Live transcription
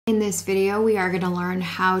In this video, we are going to learn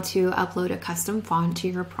how to upload a custom font to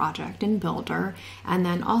your project in Builder, and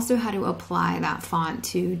then also how to apply that font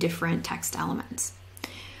to different text elements.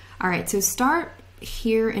 All right, so start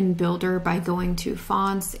here in Builder by going to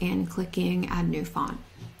Fonts and clicking Add New Font.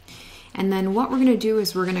 And then what we're going to do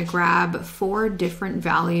is we're going to grab 4 different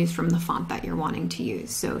values from the font that you're wanting to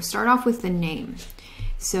use. So start off with the name.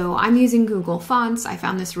 So I'm using Google Fonts. I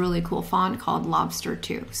found this really cool font called Lobster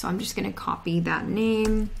 2. So I'm just going to copy that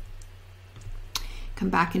name, come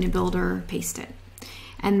back into Builder, paste it.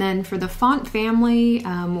 And then for the font family,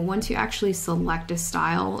 once you actually select a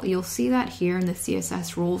style, you'll see that here in the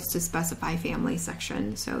CSS rules to specify family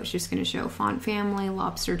section. So it's just going to show font family,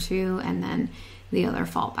 Lobster 2, and then the other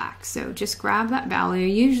fallback. So just grab that value.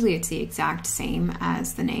 Usually it's the exact same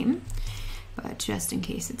as the name, but just in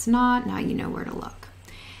case it's not, now you know where to look.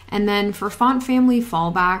 And then for font family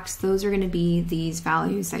fallbacks, those are going to be these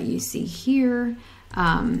values that you see here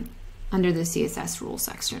under the CSS rules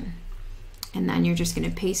section. And then you're just going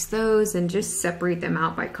to paste those and just separate them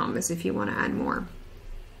out by commas if you want to add more.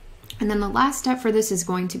 And then the last step for this is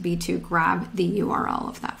going to be to grab the URL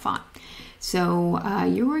of that font. So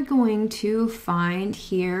you are going to find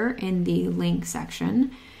here in the link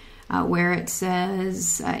section where it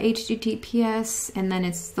says HTTPS, and then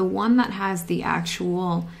it's the one that has the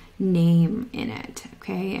actual name in it,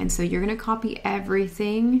 okay? And so you're going to copy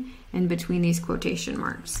everything in between these quotation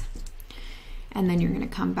marks. And then you're going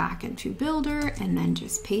to come back into Builder and then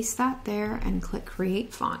just paste that there and click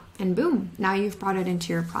Create Font. And boom, now you've brought it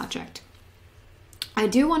into your project. I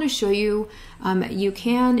do want to show you, you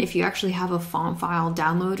can, if you actually have a font file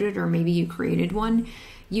downloaded or maybe you created one,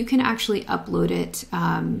 you can actually upload it.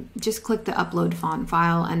 Just click the upload font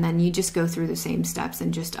file and then you just go through the same steps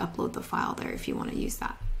and just upload the file there if you want to use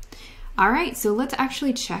that. All right, so let's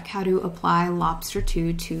actually check how to apply Lobster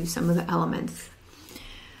 2 to some of the elements.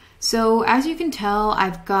 So as you can tell,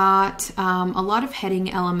 I've got a lot of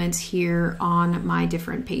heading elements here on my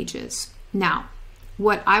different pages. Now,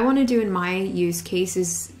 what I want to do in my use case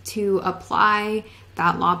is to apply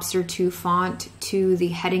that Lobster 2 font to the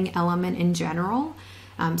heading element in general.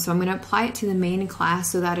 So I'm going to apply it to the main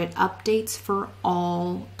class so that it updates for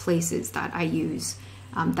all places that I use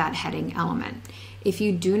that heading element. If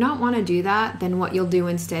you do not want to do that, then what you'll do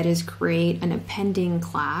instead is create an appending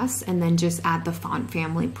class and then just add the font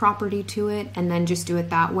family property to it and then just do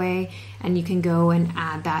it that way. And you can go and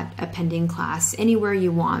add that appending class anywhere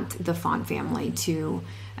you want the font family to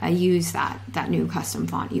use that new custom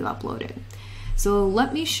font you uploaded. So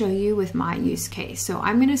let me show you with my use case. So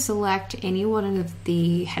I'm going to select any one of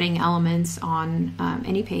the heading elements on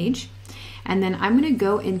any page, and then I'm going to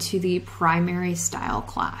go into the primary style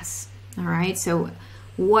class. All right, so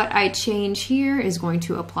what I change here is going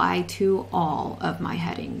to apply to all of my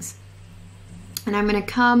headings. And I'm going to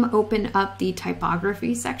come open up the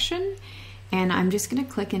typography section, and I'm just going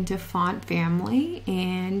to click into font family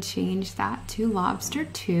and change that to Lobster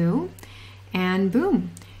 2, and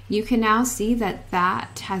boom, you can now see that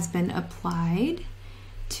that has been applied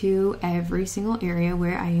to every single area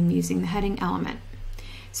where I am using the heading element.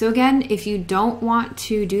 So again, if you don't want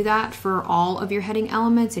to do that for all of your heading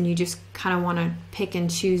elements and you just kind of want to pick and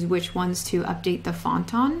choose which ones to update the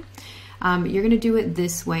font on, you're going to do it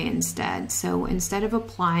this way instead. So instead of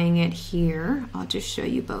applying it here, I'll just show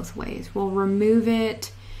you both ways. We'll remove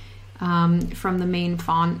it from the main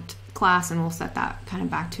font class and we'll set that kind of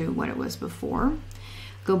back to what it was before.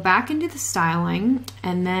 Go back into the styling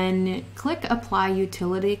and then click Apply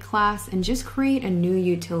Utility Class and just create a new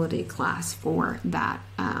utility class for that.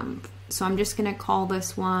 So I'm just going to call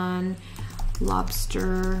this one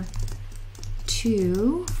Lobster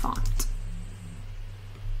 2 Font.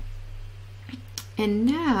 And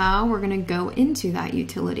now we're going to go into that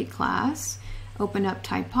utility class, open up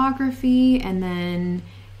typography, and then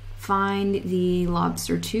find the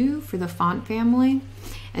Lobster 2 for the font family.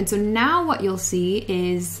 And so now what you'll see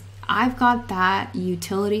is I've got that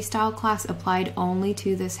utility style class applied only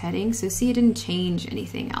to this heading. So see, it didn't change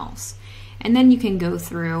anything else. And then you can go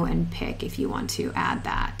through and pick if you want to add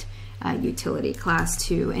that utility class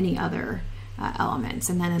to any other elements,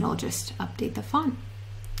 and then it'll just update the font.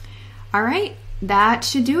 All right, that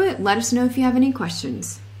should do it. Let us know if you have any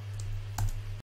questions.